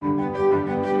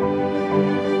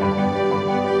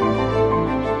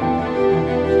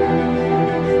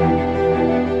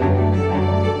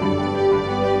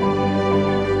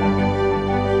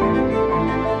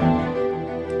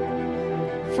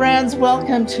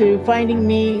welcome to Finding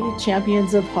Me,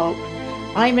 Champions of Hope.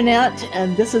 I'm Annette,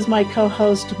 and this is my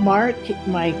co-host, Mark,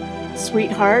 my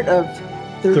sweetheart of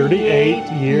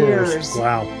 38 years.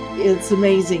 Wow. It's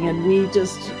amazing, and we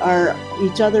just are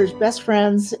each other's best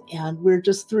friends, and we're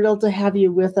just thrilled to have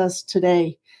you with us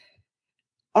today.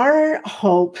 Our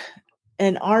hope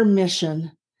and our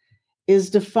mission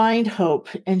is to find hope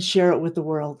and share it with the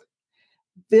world.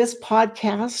 This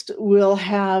podcast will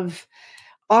have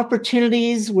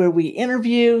opportunities where we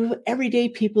interview everyday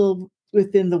people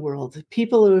within the world,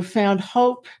 people who have found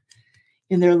hope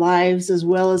in their lives, as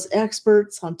well as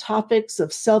experts on topics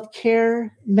of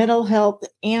self-care, mental health,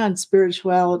 and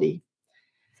spirituality.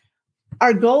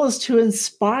 Our goal is to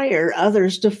inspire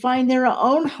others to find their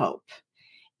own hope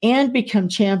and become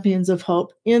champions of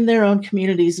hope in their own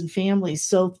communities and families.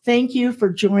 So thank you for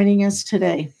joining us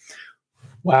today.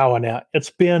 Wow, Annette. It's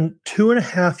been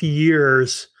 2.5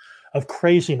 years of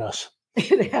craziness.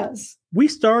 It has. We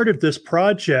started this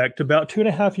project about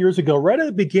 2.5 years ago, right at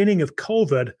the beginning of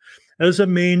COVID, as a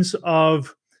means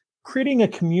of creating a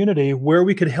community where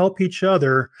we could help each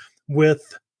other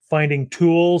with finding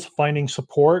tools, finding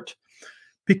support,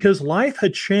 because life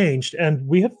had changed, and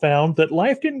we have found that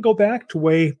life didn't go back to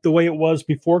the way it was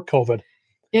before COVID.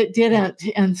 It didn't.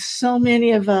 And so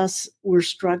many of us were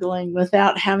struggling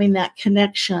without having that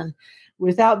connection,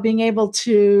 without being able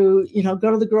to,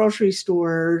 go to the grocery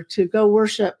store, to go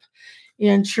worship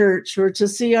in church, or to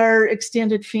see our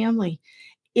extended family.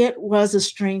 It was a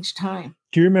strange time.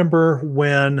 Do you remember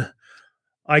when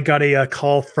I got a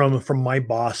call from my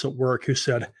boss at work who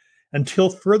said, until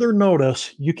further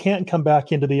notice, you can't come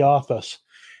back into the office?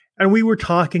 And we were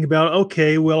talking about,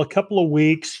 okay, well, a couple of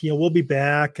weeks, we'll be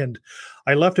back. And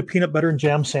I left a peanut butter and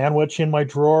jam sandwich in my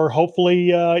drawer.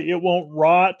 Hopefully it won't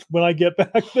rot when I get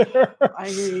back there. I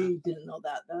didn't know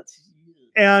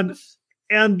that.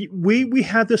 And we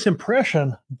had this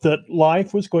impression that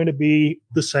life was going to be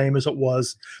the same as it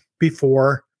was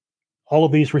before all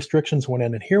of these restrictions went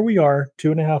in. And here we are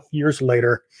 2.5 years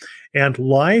later, and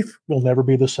life will never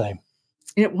be the same.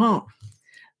 It won't.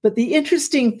 But the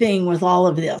interesting thing with all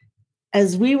of this,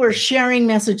 as we were sharing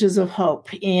messages of hope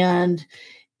and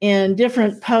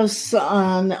different posts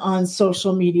on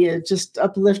social media, just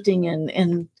uplifting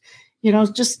and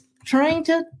just trying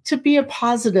to be a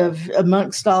positive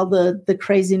amongst all the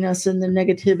craziness and the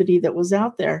negativity that was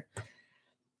out there,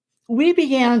 we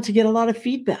began to get a lot of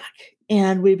feedback,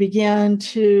 and we began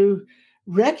to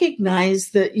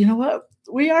recognize that,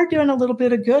 we are doing a little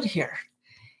bit of good here.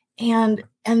 And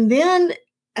then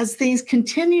as things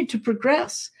continued to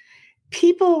progress,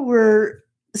 people were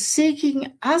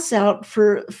seeking us out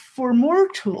for more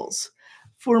tools,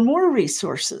 for more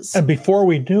resources. And before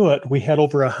we knew it, we had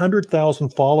over 100,000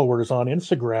 followers on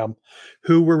Instagram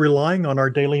who were relying on our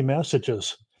daily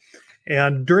messages.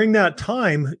 And during that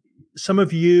time, some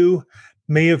of you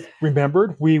may have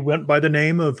remembered, we went by the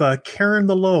name of Karen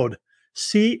the Load,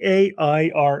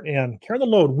 CAIRN, Karen the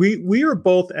Load. We are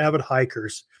both avid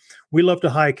hikers. We love to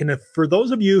hike. And for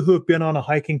those of you who have been on a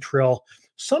hiking trail,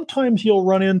 sometimes you'll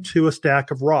run into a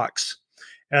stack of rocks.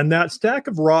 And that stack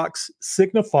of rocks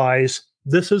signifies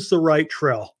this is the right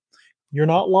trail. You're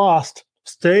not lost.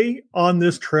 Stay on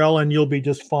this trail and you'll be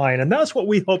just fine. And that's what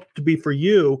we hoped to be for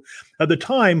you at the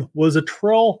time, was a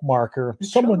trail marker.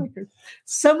 Someone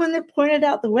that pointed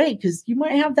out the way, because you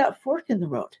might have that fork in the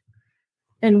road.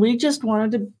 And we just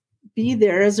wanted to be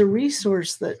there as a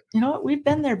resource that, we've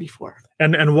been there before.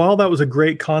 And while that was a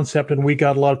great concept and we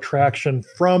got a lot of traction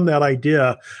from that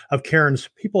idea of Karen's,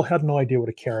 people had no idea what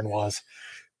a Karen was.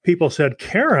 People said,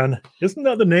 Karen, isn't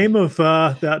that the name of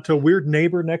that weird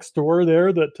neighbor next door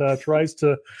there that tries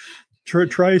to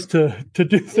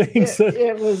do things?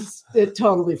 It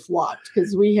totally flopped,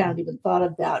 because we hadn't even thought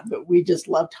of that, but we just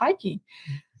loved hiking.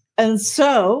 And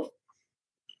so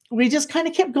we just kind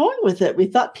of kept going with it. We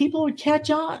thought people would catch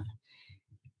on,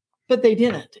 but they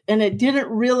didn't. And it didn't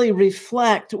really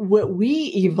reflect what we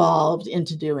evolved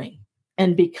into doing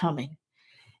and becoming.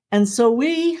 And so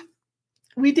we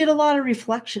did a lot of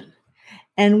reflection,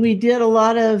 and we did a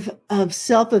lot of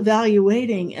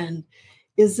self-evaluating. And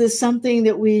is this something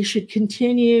that we should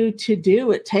continue to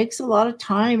do? It takes a lot of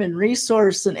time and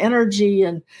resource and energy.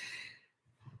 And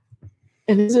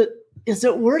is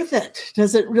it worth it?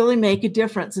 Does it really make a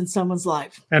difference in someone's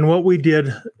life? And what we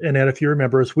did, Annette, if you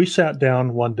remember, is we sat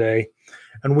down one day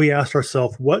and we asked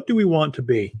ourselves, what do we want to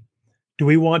be? Do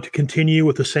we want to continue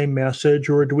with the same message,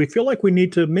 or do we feel like we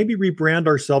need to maybe rebrand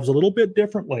ourselves a little bit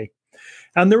differently?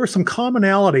 And there were some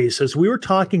commonalities as we were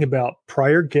talking about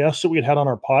prior guests that we had on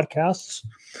our podcasts.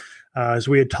 as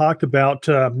we had talked about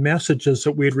messages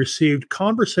that we had received,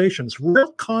 conversations,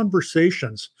 real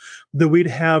conversations that we'd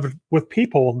have with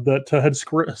people that had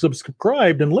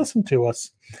subscribed and listened to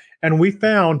us. And we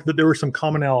found that there were some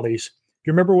commonalities. Do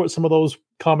you remember what some of those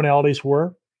commonalities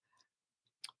were?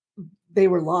 They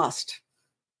were lost.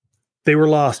 They were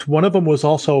lost. One of them was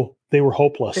also they were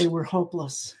hopeless. They were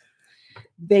hopeless.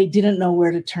 They didn't know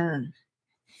where to turn.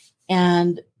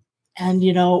 And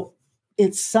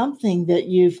it's something that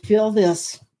you feel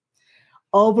this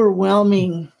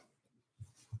overwhelming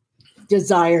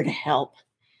desire to help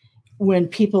when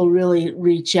people really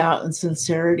reach out in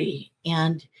sincerity.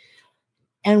 And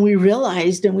we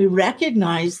realized and we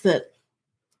recognized that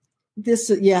this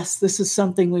is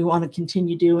something we want to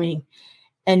continue doing.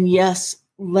 And yes,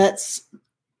 let's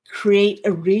create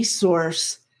a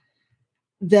resource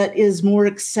that is more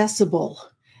accessible,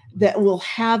 that will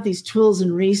have these tools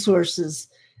and resources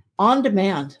on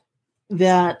demand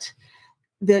that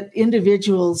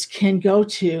individuals can go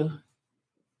to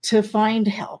find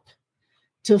help,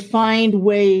 to find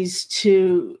ways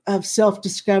of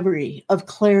self-discovery, of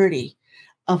clarity,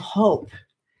 of hope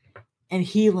and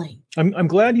healing. I'm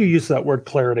glad you used that word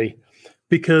clarity,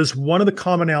 because one of the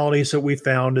commonalities that we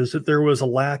found is that there was a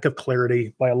lack of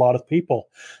clarity by a lot of people,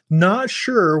 not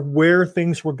sure where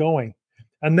things were going.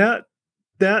 And that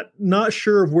not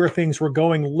sure of where things were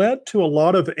going led to a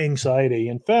lot of anxiety.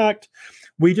 In fact,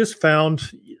 we just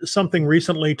found something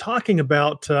recently talking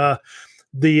about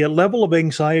the level of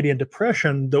anxiety and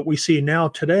depression that we see now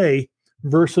today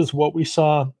versus what we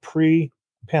saw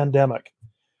pre-pandemic.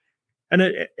 And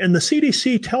the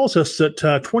CDC tells us that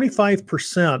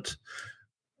 25%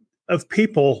 of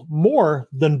people, more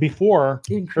than before,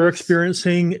 are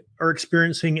experiencing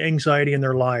anxiety in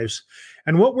their lives.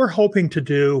 And what we're hoping to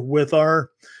do with our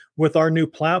new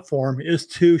platform is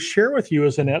to share with you,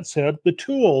 as Annette said, the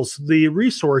tools, the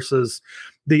resources,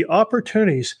 the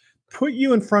opportunities, put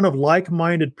you in front of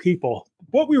like-minded people.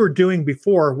 What we were doing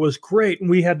before was great, and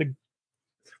we had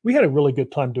a really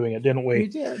good time doing it, didn't we? We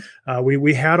did.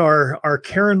 We had our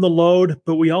Karen the Load,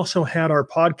 but we also had our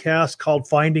podcast called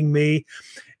Finding Me.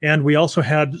 And we also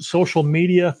had social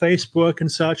media, Facebook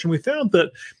and such. And we found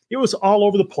that it was all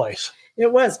over the place.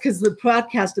 It was, because the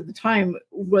podcast at the time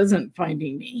wasn't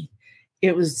Finding Me.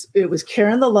 It was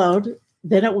Karen the Load.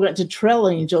 Then it went to Trail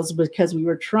Angels, because we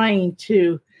were trying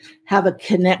to have a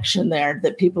connection there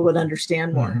that people would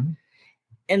understand more. Mm-hmm.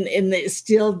 And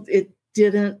it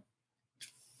didn't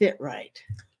fit right.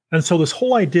 And so this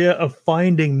whole idea of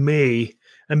finding me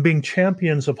and being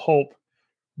champions of hope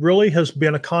really has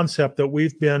been a concept that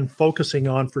we've been focusing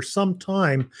on for some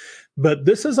time. But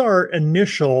this is our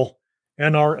initial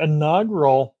and our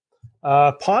inaugural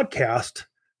podcast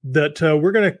that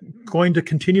we're going to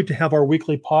continue to have our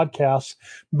weekly podcasts.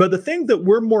 But the thing that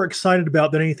we're more excited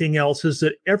about than anything else is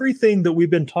that everything that we've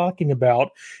been talking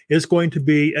about is going to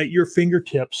be at your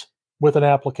fingertips with an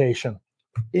application.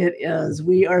 It is.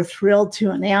 We are thrilled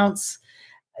to announce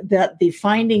that the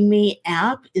Finding Me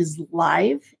app is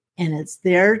live, and it's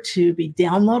there to be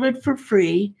downloaded for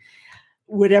free.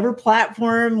 Whatever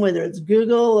platform, whether it's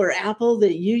Google or Apple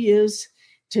that you use,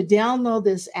 to download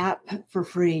this app for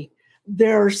free.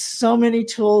 There are so many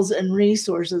tools and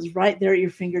resources right there at your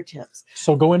fingertips.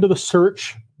 So go into the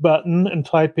search button and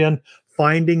type in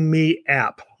Finding Me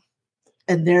app.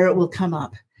 And there it will come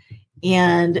up.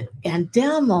 And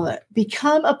download it.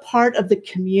 Become a part of the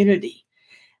community.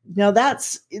 Now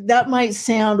that might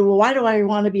sound, well, why do I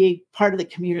want to be a part of the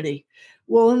community?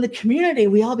 Well, in the community,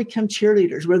 we all become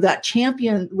cheerleaders.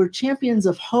 We're champions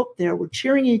of hope there. We're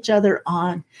cheering each other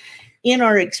on in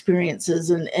our experiences,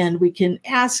 and we can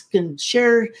ask and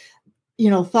share,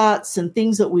 thoughts and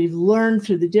things that we've learned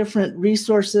through the different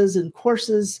resources and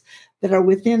courses that are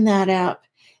within that app.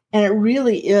 And it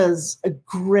really is a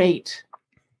great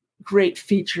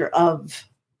feature of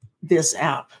this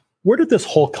app. Where did this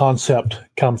whole concept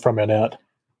come from, Annette?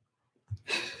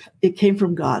 It came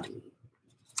from God.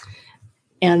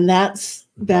 And that's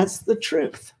the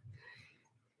truth.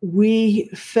 We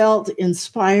felt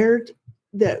inspired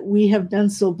that we have been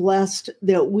so blessed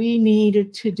that we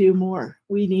needed to do more.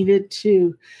 We needed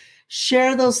to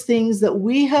share those things that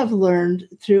we have learned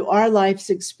through our life's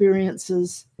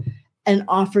experiences and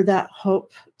offer that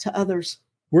hope to others.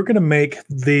 We're going to make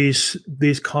these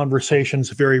conversations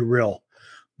very real.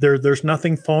 There's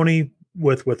nothing phony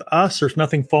with us. There's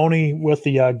nothing phony with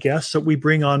the guests that we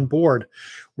bring on board.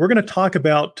 We're going to talk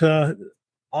about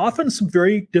often some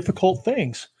very difficult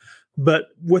things, but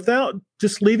without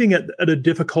just leaving it at a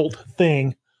difficult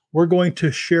thing, we're going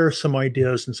to share some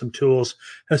ideas and some tools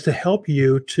as to help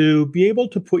you to be able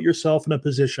to put yourself in a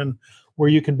position where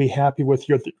you can be happy with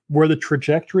where the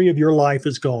trajectory of your life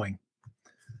is going?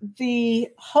 The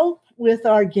hope with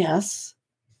our guests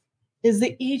is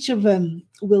that each of them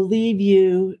will leave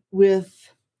you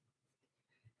with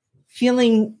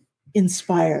feeling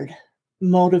inspired,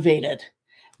 motivated,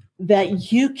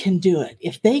 that you can do it.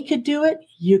 If they could do it,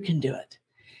 you can do it.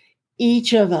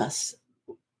 Each of us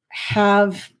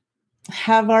have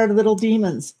our little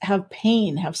demons, have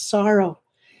pain, have sorrow,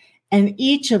 and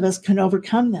each of us can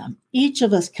overcome them. Each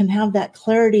of us can have that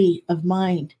clarity of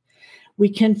mind. We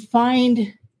can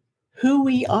find who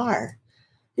we are.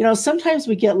 Sometimes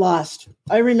we get lost.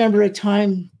 I remember a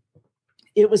time,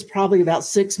 it was probably about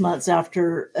 6 months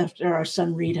after our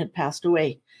son Reed had passed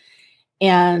away.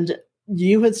 And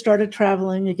you had started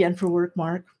traveling again for work,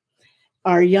 Mark.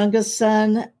 Our youngest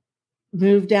son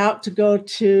moved out to go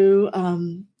to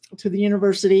the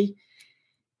university.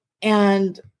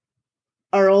 And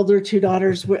our older two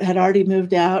daughters had already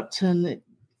moved out and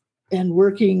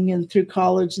working and through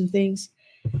college and things.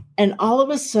 And all of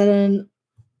a sudden,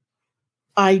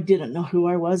 I didn't know who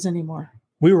I was anymore.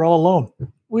 We were all alone.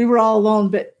 We were all alone,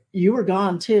 but you were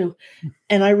gone too.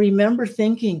 And I remember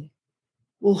thinking,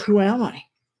 well, who am I?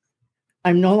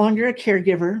 I'm no longer a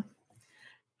caregiver.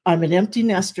 I'm an empty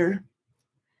nester.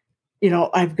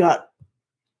 I've got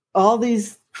all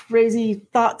these crazy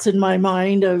thoughts in my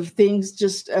mind of things,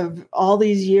 just of all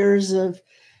these years of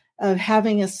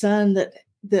having a son that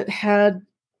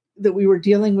we were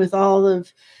dealing with all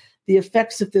of the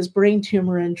effects of this brain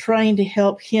tumor and trying to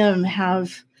help him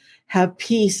have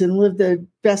peace and live the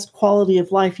best quality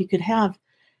of life he could have.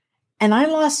 And I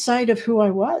lost sight of who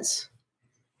I was.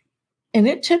 And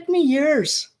it took me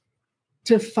years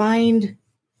to find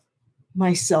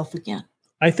myself again.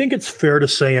 I think it's fair to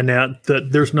say, Annette,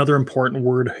 that there's another important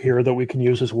word here that we can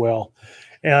use as well.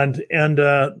 And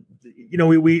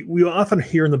we often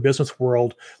hear in the business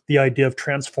world the idea of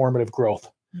transformative growth.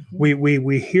 Mm-hmm.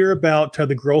 We hear about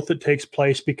the growth that takes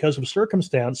place because of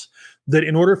circumstance, that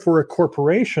in order for a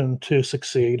corporation to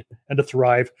succeed and to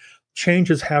thrive,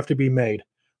 changes have to be made.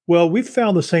 Well, we've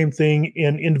found the same thing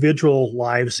in individual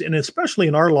lives, and especially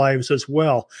in our lives as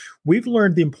well. We've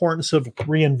learned the importance of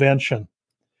reinvention.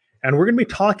 And we're going to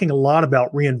be talking a lot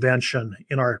about reinvention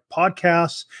in our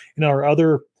podcasts, in our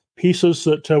other pieces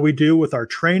that we do with our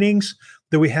trainings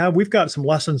that we have. We've got some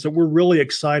lessons that we're really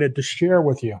excited to share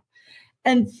with you.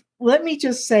 And let me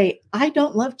just say, I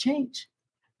don't love change.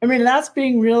 I mean, that's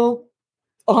being real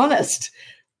honest,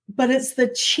 but it's the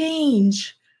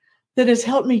change that has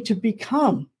helped me to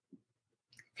become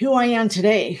who I am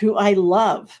today, who I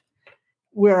love,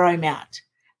 where I'm at.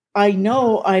 I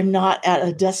know I'm not at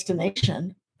a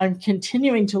destination. I'm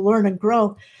continuing to learn and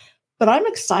grow, but I'm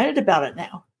excited about it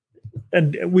now.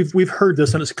 And we've heard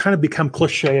this, and it's kind of become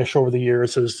cliche-ish over the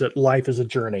years, is that life is a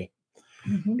journey.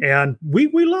 Mm-hmm. And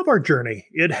we love our journey.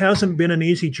 It hasn't been an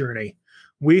easy journey.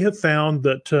 We have found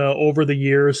that over the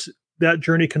years, that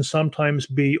journey can sometimes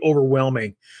be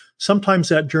overwhelming. Sometimes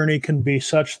that journey can be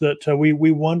such that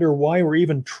we wonder why we're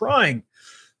even trying.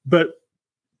 But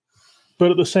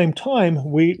at the same time,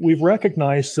 we've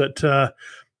recognized that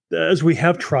as we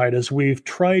have tried, as we've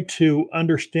tried to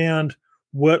understand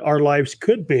what our lives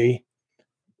could be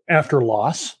after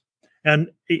loss.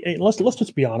 And let's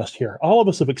just be honest here. All of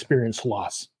us have experienced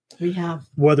loss. We have.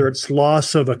 Whether it's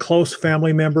loss of a close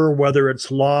family member, whether it's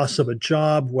loss of a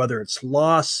job, whether it's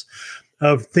loss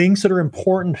of things that are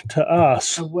important to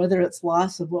us. Or whether it's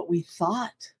loss of what we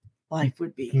thought life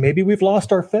would be. Maybe we've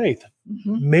lost our faith.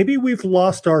 Mm-hmm. Maybe we've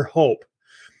lost our hope.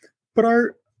 But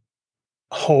our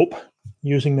hope,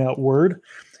 using that word,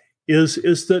 is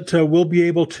that we'll be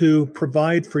able to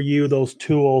provide for you those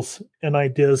tools and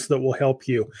ideas that will help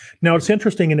you. Now, it's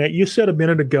interesting, Annette, you said a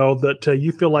minute ago that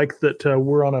you feel like that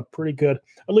we're on a pretty good,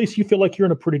 at least you feel like you're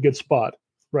in a pretty good spot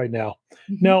right now.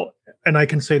 Mm-hmm. Now, and I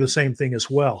can say the same thing as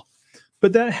well,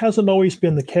 but that hasn't always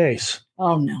been the case.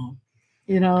 Oh, no.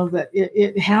 That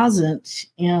it hasn't.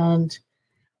 And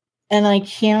I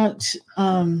can't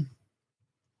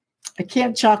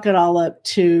chalk it all up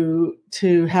to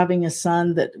having a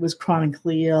son that was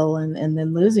chronically ill and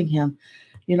then losing him.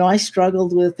 I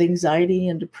struggled with anxiety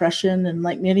and depression, and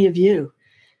like many of you,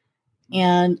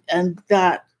 and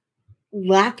that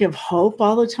lack of hope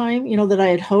all the time, that I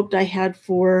had hoped I had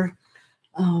for,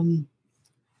 and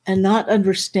not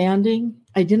understanding.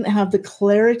 I didn't have the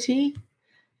clarity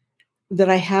that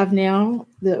I have now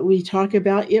that we talk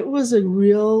about. It was a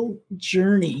real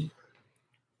journey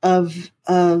of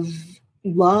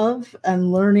love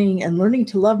and learning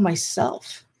to love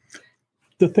myself.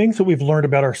 The things that we've learned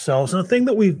about ourselves and the thing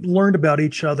that we've learned about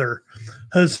each other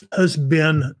has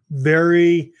been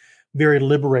very, very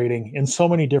liberating in so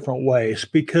many different ways,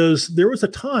 because there was a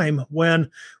time when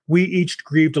we each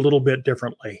grieved a little bit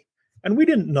differently. And we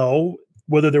didn't know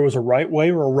whether there was a right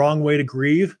way or a wrong way to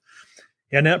grieve.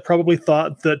 Annette probably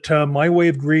thought that my way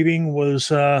of grieving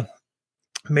was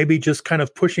maybe just kind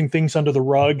of pushing things under the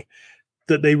rug,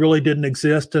 that they really didn't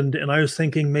exist. And I was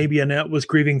thinking maybe Annette was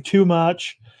grieving too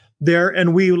much there.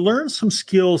 And we learned some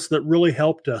skills that really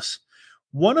helped us.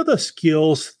 One of the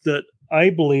skills that I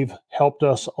believe helped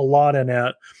us a lot,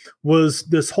 Annette, was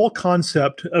this whole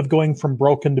concept of going from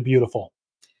broken to beautiful.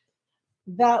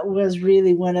 That was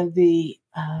really one of the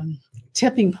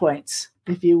tipping points,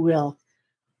 if you will,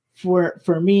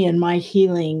 for me and my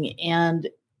healing, and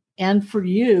for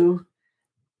you,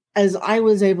 as I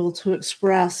was able to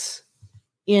express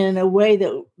in a way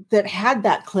that had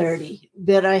that clarity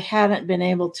that I hadn't been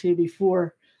able to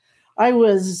before. I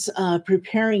was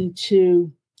preparing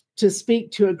to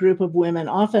speak to a group of women.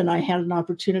 Often I had an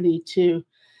opportunity to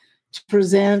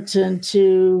present and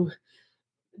to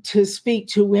speak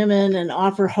to women and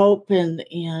offer hope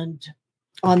and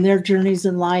on their journeys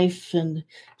in life and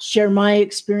share my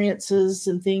experiences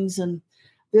and things. And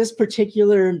this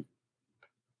particular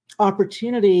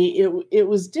opportunity, it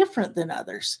was different than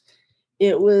others.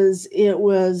 It was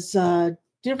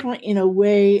different in a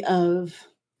way of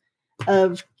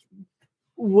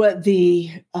what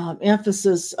the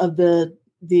emphasis of the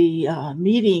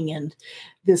meeting and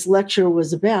this lecture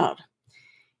was about.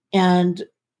 And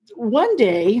one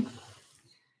day,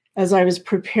 as I was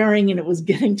preparing and it was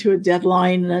getting to a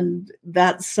deadline, and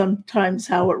that's sometimes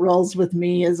how it rolls with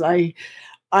me, is I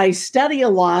study a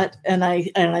lot and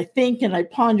I think and I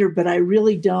ponder, but I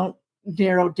really don't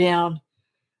narrow down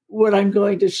what I'm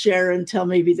going to share until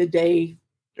maybe the day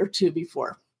or two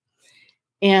before.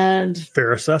 And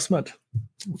fair assessment.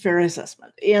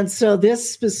 And so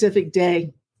this specific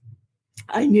day,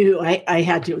 I knew I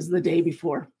had to. It was the day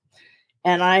before,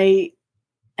 and I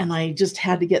just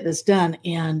had to get this done.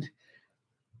 And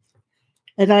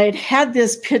I had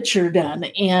this picture done,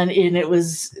 and it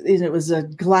was a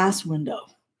glass window,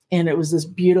 and it was this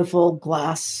beautiful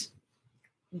glass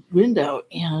window,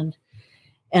 and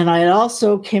I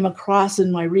also came across in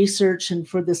my research and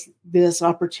for this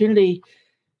opportunity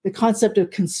the concept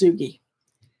of kintsugi.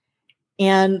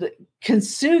 And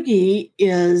kintsugi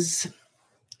is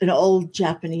an old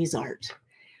Japanese art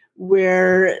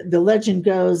where the legend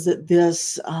goes that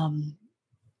this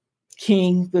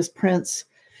king, this prince,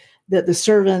 that the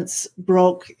servants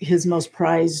broke his most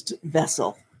prized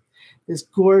vessel, this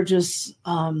gorgeous,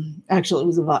 actually it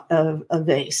was a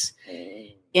vase.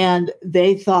 And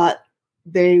they thought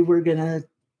they were going to,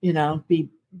 be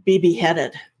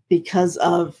beheaded because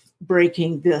of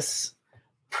breaking this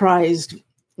prized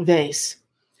vase.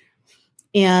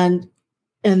 And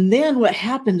then what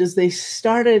happened is they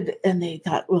started and they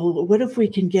thought, well, what if we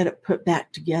can get it put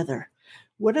back together?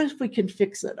 What if we can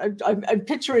fix it? I'm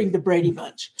picturing the Brady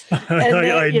Bunch. And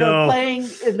I know. Playing,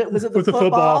 was it the with the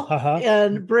football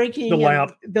and breaking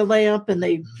the lamp, and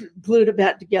they glued it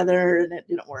back together and it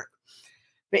didn't work.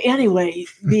 But anyway,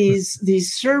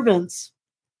 these servants,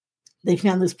 they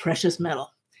found this precious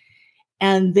metal,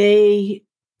 and they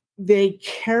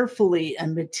carefully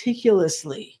and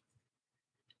meticulously,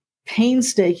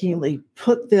 painstakingly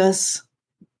put this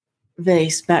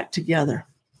vase back together.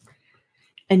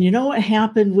 And you know what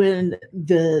happened when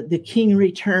the king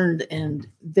returned and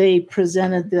they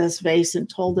presented this vase and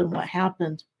told him what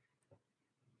happened?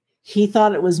 He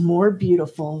thought it was more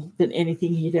beautiful than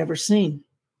anything he'd ever seen.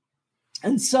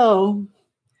 And so,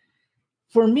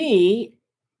 for me,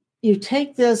 you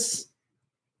take this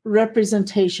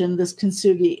representation, this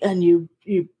kintsugi, and you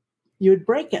would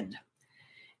break it.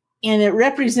 And it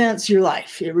represents your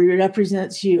life. It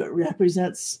represents you. It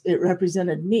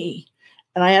represented me.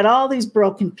 And I had all these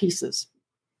broken pieces.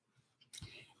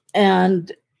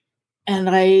 And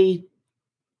I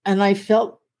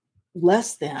felt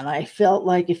less than. I felt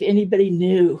like if anybody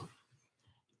knew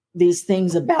these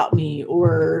things about me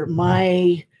or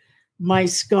my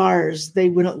scars, they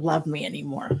wouldn't love me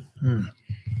anymore.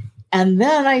 And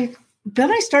then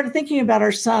I started thinking about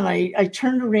our son. I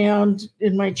turned around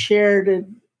in my chair to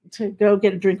go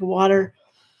get a drink of water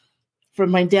from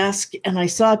my desk, and I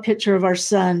saw a picture of our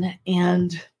son,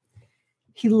 and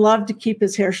he loved to keep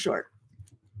his hair short,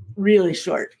 really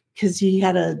short, because he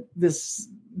had this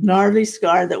gnarly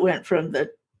scar that went from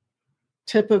the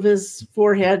tip of his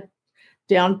forehead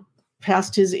down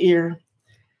past his ear,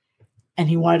 and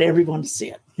he wanted everyone to see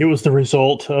it. It was the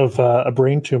result of a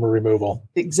brain tumor removal.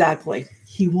 Exactly.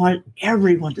 He wanted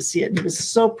everyone to see it, and he was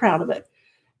so proud of it.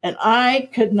 And I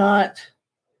could not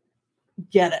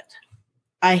get it.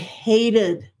 I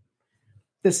hated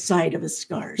the sight of his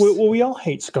scars. Well, we all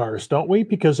hate scars, don't we?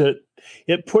 Because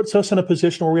it puts us in a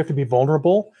position where we have to be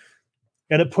vulnerable,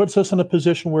 and it puts us in a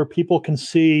position where people can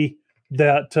see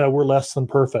that we're less than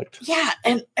perfect. Yeah,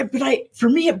 for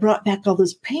me, it brought back all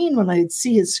this pain when I'd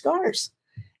see his scars,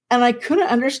 and I couldn't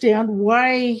understand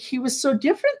why he was so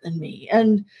different than me.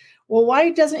 And well, why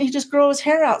doesn't he just grow his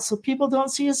hair out so people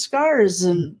don't see his scars?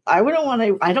 And I don't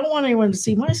want anyone to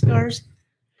see my scars.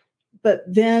 But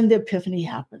then the epiphany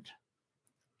happened,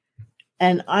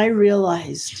 and I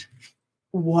realized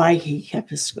why he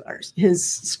kept his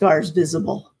scars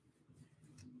visible.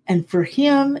 And for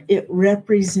him, it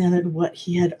represented what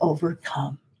he had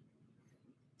overcome.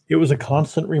 It was a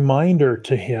constant reminder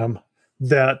to him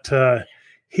that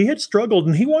he had struggled,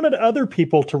 and he wanted other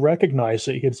people to recognize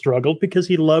that he had struggled because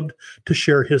he loved to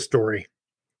share his story.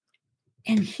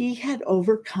 And he had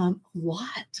overcome a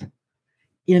lot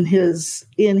in his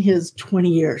 20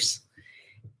 years.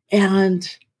 And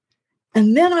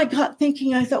then I got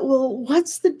thinking, I thought, well,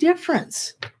 what's the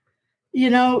difference?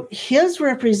 His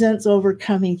represents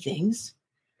overcoming things.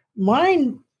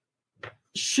 Mine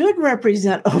should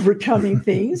represent overcoming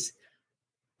things.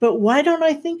 But why don't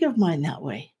I think of mine that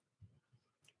way?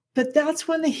 But that's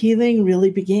when the healing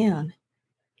really began.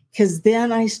 Because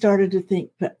then I started to think,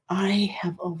 but I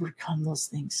have overcome those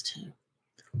things too.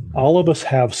 All of us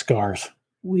have scars.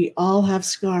 We all have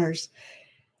scars.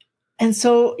 And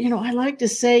so, I like to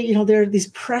say, there are these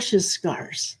precious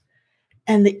scars.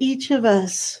 And that each of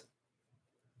us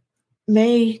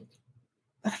may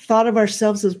have thought of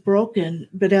ourselves as broken,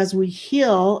 but as we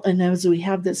heal and as we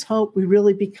have this hope, we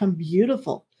really become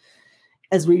beautiful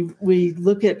as we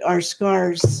look at our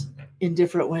scars in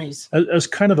different ways. As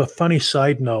kind of a funny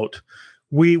side note,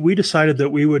 we decided that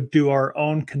we would do our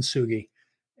own kintsugi.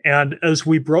 And as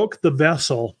we broke the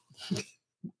vessel,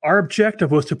 our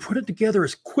objective was to put it together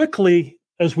as quickly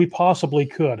as we possibly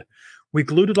could. We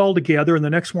glued it all together, and the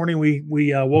next morning we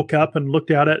woke up and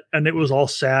looked at it, and it was all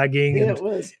sagging, and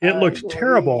it looked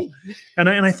terrible. And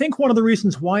I think one of the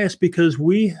reasons why is because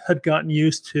we had gotten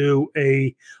used to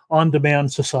a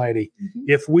on-demand society. Mm-hmm.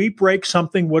 If we break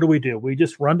something, what do? We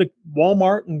just run to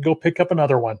Walmart and go pick up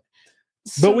another one.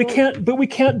 But we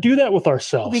can't do that with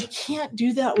ourselves. We can't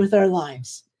do that with our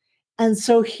lives. And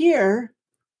so here,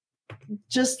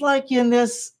 just like in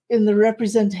the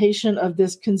representation of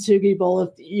this kintsugi bowl, if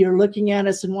you're looking at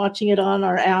us and watching it on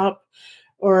our app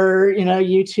or,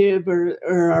 YouTube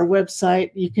or our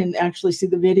website, you can actually see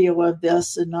the video of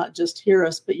this and not just hear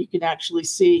us, but you can actually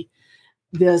see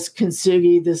this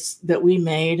kintsugi that we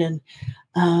made.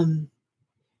 And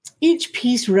each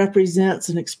piece represents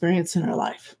an experience in our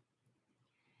life.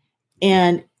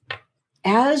 And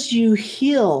as you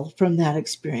heal from that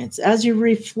experience, as you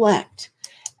reflect,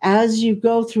 as you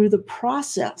go through the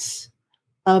process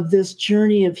of this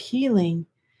journey of healing,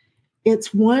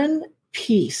 it's one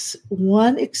piece,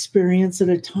 one experience at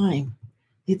a time.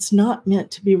 It's not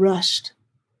meant to be rushed.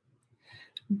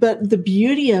 But the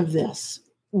beauty of this,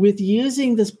 with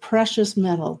using this precious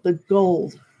metal, the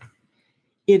gold,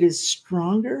 it is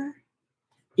stronger,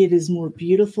 it is more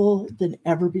beautiful than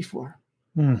ever before.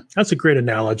 That's a great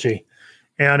analogy.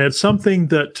 And it's something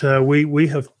that we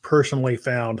have personally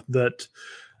found that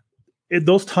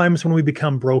those times when we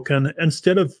become broken,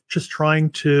 instead of just trying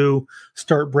to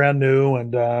start brand new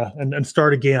and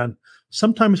start again,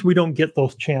 sometimes we don't get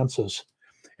those chances.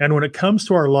 And when it comes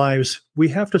to our lives, we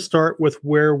have to start with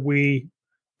where we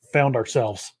found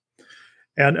ourselves.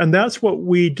 And that's what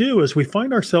we do is we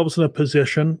find ourselves in a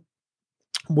position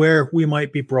where we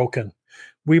might be broken.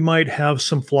 We might have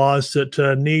some flaws that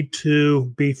need to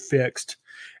be fixed.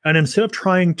 And instead of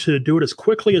trying to do it as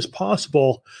quickly as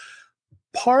possible,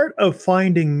 part of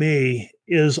finding me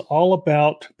is all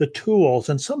about the tools.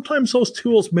 And sometimes those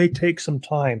tools may take some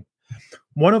time.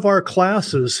 One of our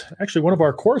courses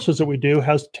that we do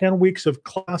has 10 weeks of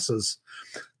classes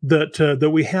that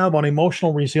we have on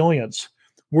emotional resilience,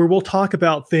 where we'll talk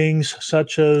about things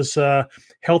such as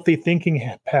healthy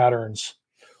thinking patterns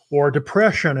or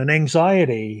depression and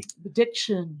anxiety.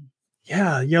 Addiction.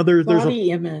 Yeah, there's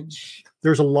body image.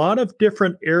 There's a lot of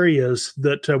different areas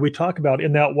that we talk about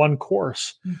in that one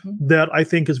course that I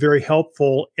think is very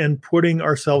helpful in putting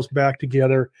ourselves back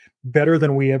together better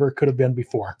than we ever could have been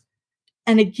before.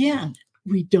 And again,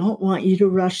 we don't want you to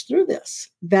rush through this.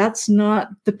 That's not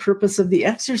the purpose of the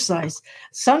exercise.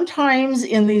 Sometimes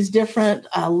in these different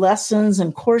lessons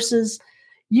and courses,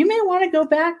 you may want to go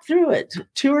back through it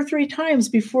 2 or 3 times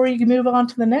before you can move on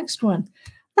to the next one.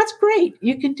 That's great.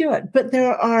 You can do it. But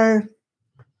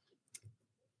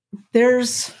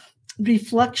there's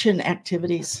reflection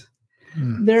activities.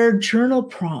 There are journal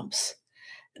prompts.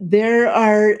 there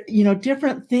are,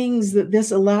 different things that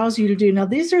this allows you to do. Now,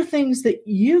 these are things that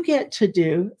you get to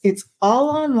do. It's all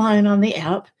online on the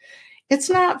app. It's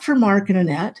not for Mark and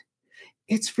Annette.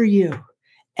 It's for you.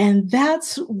 And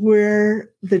that's where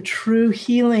the true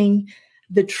healing,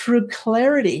 the true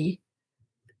clarity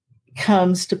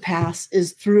comes to pass,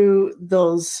 is through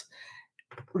those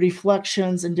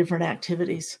reflections and different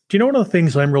activities. Do you know one of the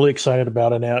things I'm really excited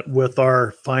about, Annette, with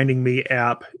our Finding Me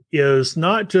app is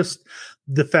not just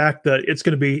the fact that it's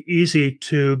going to be easy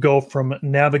to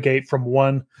navigate from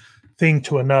one thing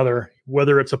to another,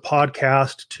 whether it's a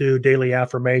podcast to daily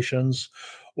affirmations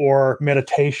or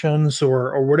meditations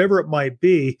or whatever it might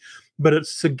be, but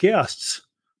it's the guests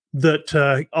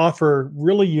that offer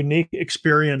really unique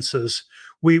experiences.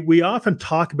 We often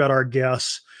talk about our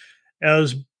guests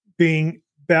as being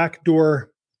back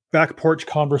porch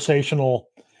conversational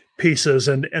pieces,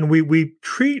 and we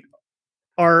treat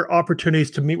our opportunities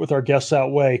to meet with our guests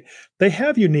that way. They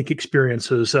have unique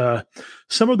experiences.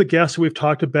 Some of the guests we've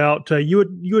talked about, you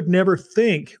would never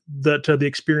think that the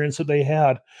experience that they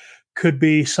had could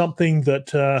be something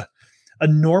that a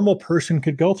normal person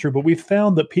could go through. But we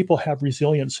found that people have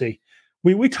resiliency.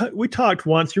 We talked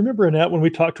once. You remember, Annette, when we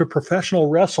talked to a professional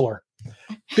wrestler,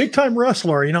 big time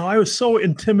wrestler? I was so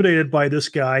intimidated by this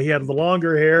guy. He had the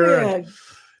longer hair,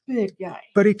 big guy.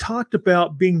 But he talked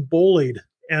about being bullied.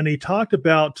 And he talked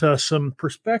about some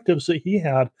perspectives that he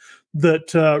had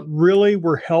that really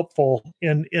were helpful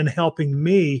in helping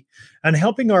me and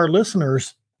helping our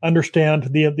listeners understand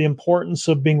the importance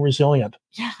of being resilient.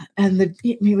 Yeah, and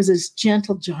he was this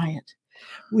gentle giant.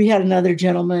 We had another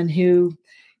gentleman who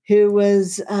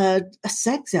was a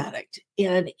sex addict,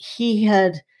 and he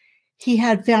had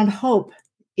found hope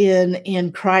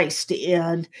in Christ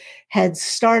and had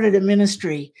started a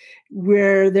ministry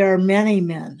where there are many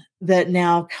men that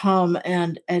now come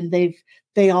and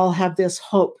they all have this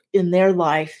hope in their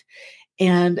life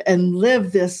and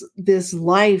live this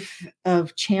life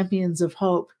of champions of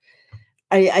hope.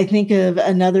 I think of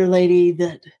another lady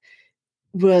that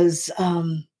was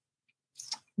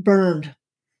burned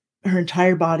her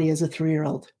entire body as a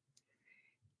 3-year-old,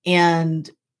 and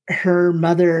her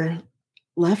mother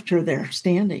left her there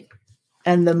standing,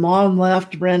 and the mom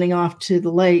left running off to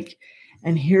the lake,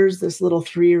 and here's this little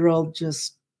 3-year-old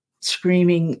just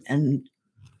screaming and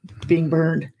being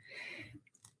burned.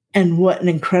 And what an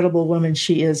incredible woman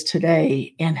she is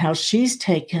today, and how she's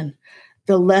taken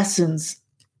the lessons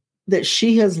that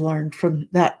she has learned from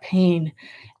that pain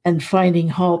and finding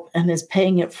hope, and is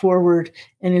paying it forward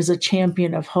and is a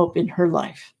champion of hope in her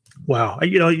life. Wow.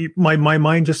 My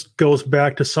mind just goes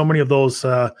back to so many of those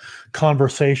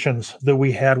conversations that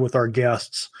we had with our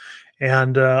guests.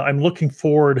 And I'm looking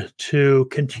forward to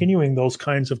continuing those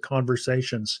kinds of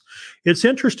conversations. It's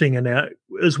interesting, Annette,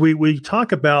 as we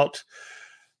talk about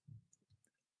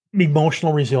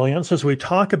emotional resilience, as we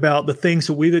talk about the things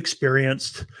that we've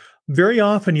experienced, very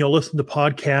often you'll listen to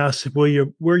podcasts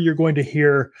where you're going to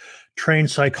hear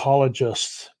trained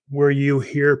psychologists, where you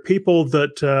hear people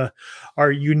that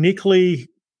are uniquely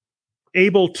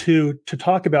able to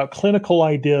talk about clinical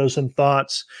ideas and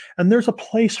thoughts, and there's a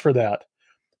place for that.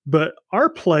 But our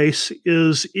place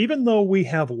is, even though we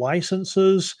have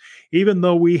licenses, even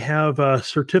though we have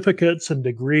certificates and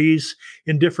degrees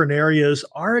in different areas,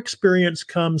 our experience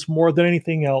comes more than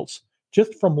anything else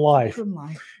just from life.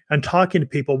 And talking to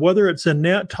people, whether it's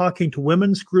Annette talking to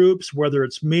women's groups, whether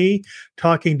it's me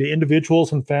talking to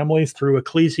individuals and families through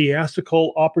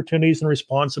ecclesiastical opportunities and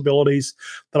responsibilities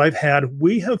that I've had,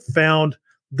 we have found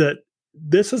that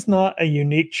this is not a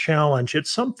unique challenge. It's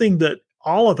something that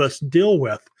all of us deal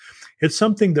with. It's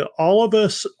something that all of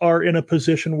us are in a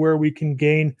position where we can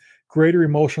gain greater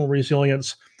emotional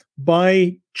resilience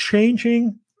by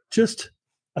changing just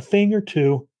a thing or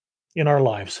two in our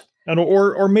lives. And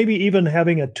or maybe even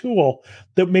having a tool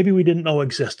that maybe we didn't know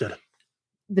existed.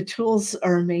 The tools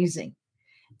are amazing.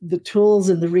 The tools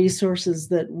and the resources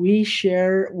that we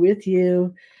share with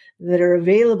you that are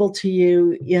available to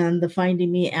you in the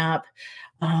Finding Me app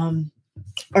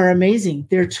are amazing.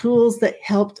 They're tools that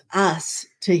helped us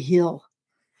to heal.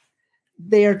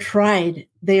 They are tried.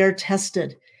 They are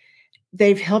tested.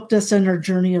 They've helped us in our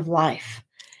journey of life.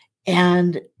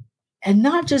 And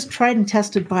not just tried and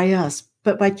tested by us,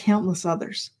 but by countless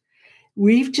others.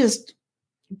 We've just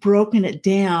broken it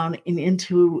down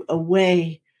into a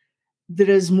way that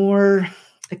is more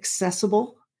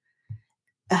accessible,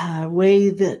 a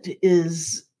way that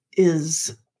is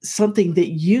something that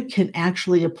you can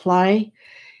actually apply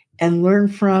and learn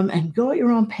from and go at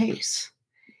your own pace.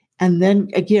 And then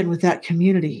again, with that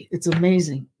community, it's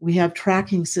amazing. We have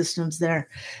tracking systems there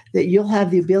that you'll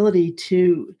have the ability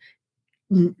to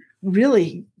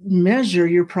really measure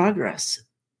your progress.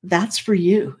 That's for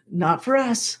you, not for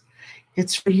us.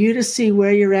 It's for you to see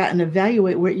where you're at and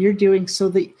evaluate what you're doing so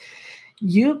that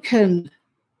you can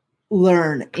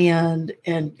learn and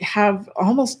have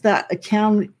almost that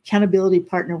accountability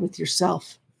partner with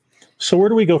yourself. So where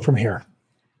do we go from here?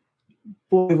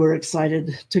 Boy, we're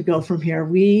excited to go from here.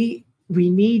 We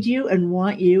need you and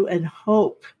want you and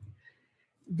hope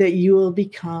that you will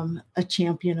become a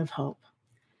champion of hope,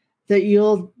 that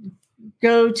you'll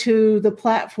go to the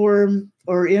platform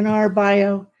or in our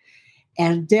bio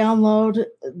and download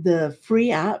the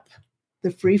free app,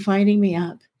 the free Finding Me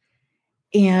app.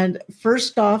 And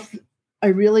first off, I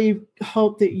really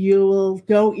hope that you will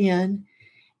go in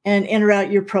and enter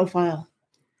out your profile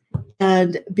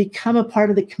and become a part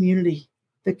of the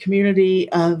community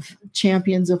of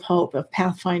champions of hope, of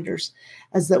pathfinders,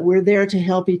 as that we're there to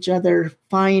help each other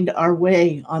find our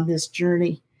way on this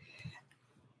journey.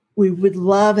 We would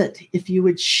love it if you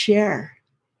would share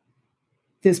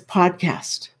this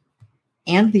podcast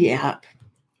and the app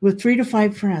with 3 to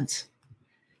 5 friends.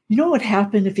 You know what would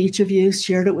happen if each of you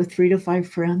shared it with 3 to 5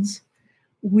 friends?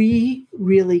 We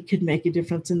really could make a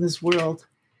difference in this world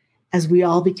as we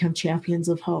all become champions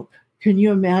of hope. Can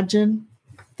you imagine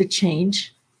the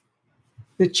change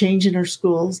in our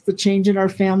schools, the change in our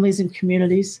families and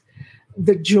communities,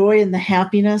 the joy and the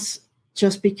happiness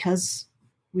just because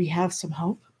we have some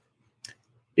hope?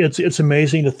 It's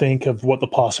amazing to think of what the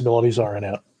possibilities are in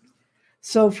it.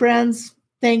 So friends,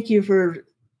 thank you for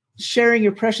sharing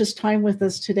your precious time with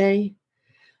us today.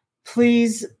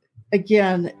 Please,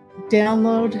 again,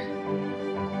 download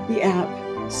the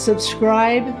app,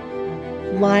 subscribe,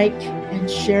 like, and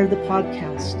share the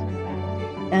podcast.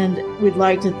 And we'd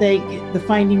like to thank the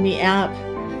Finding Me app,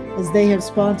 as they have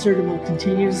sponsored and will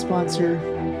continue to sponsor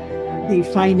the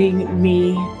Finding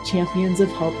Me Champions of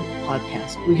Hope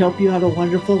podcast. We hope you have a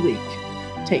wonderful week.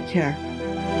 Take care.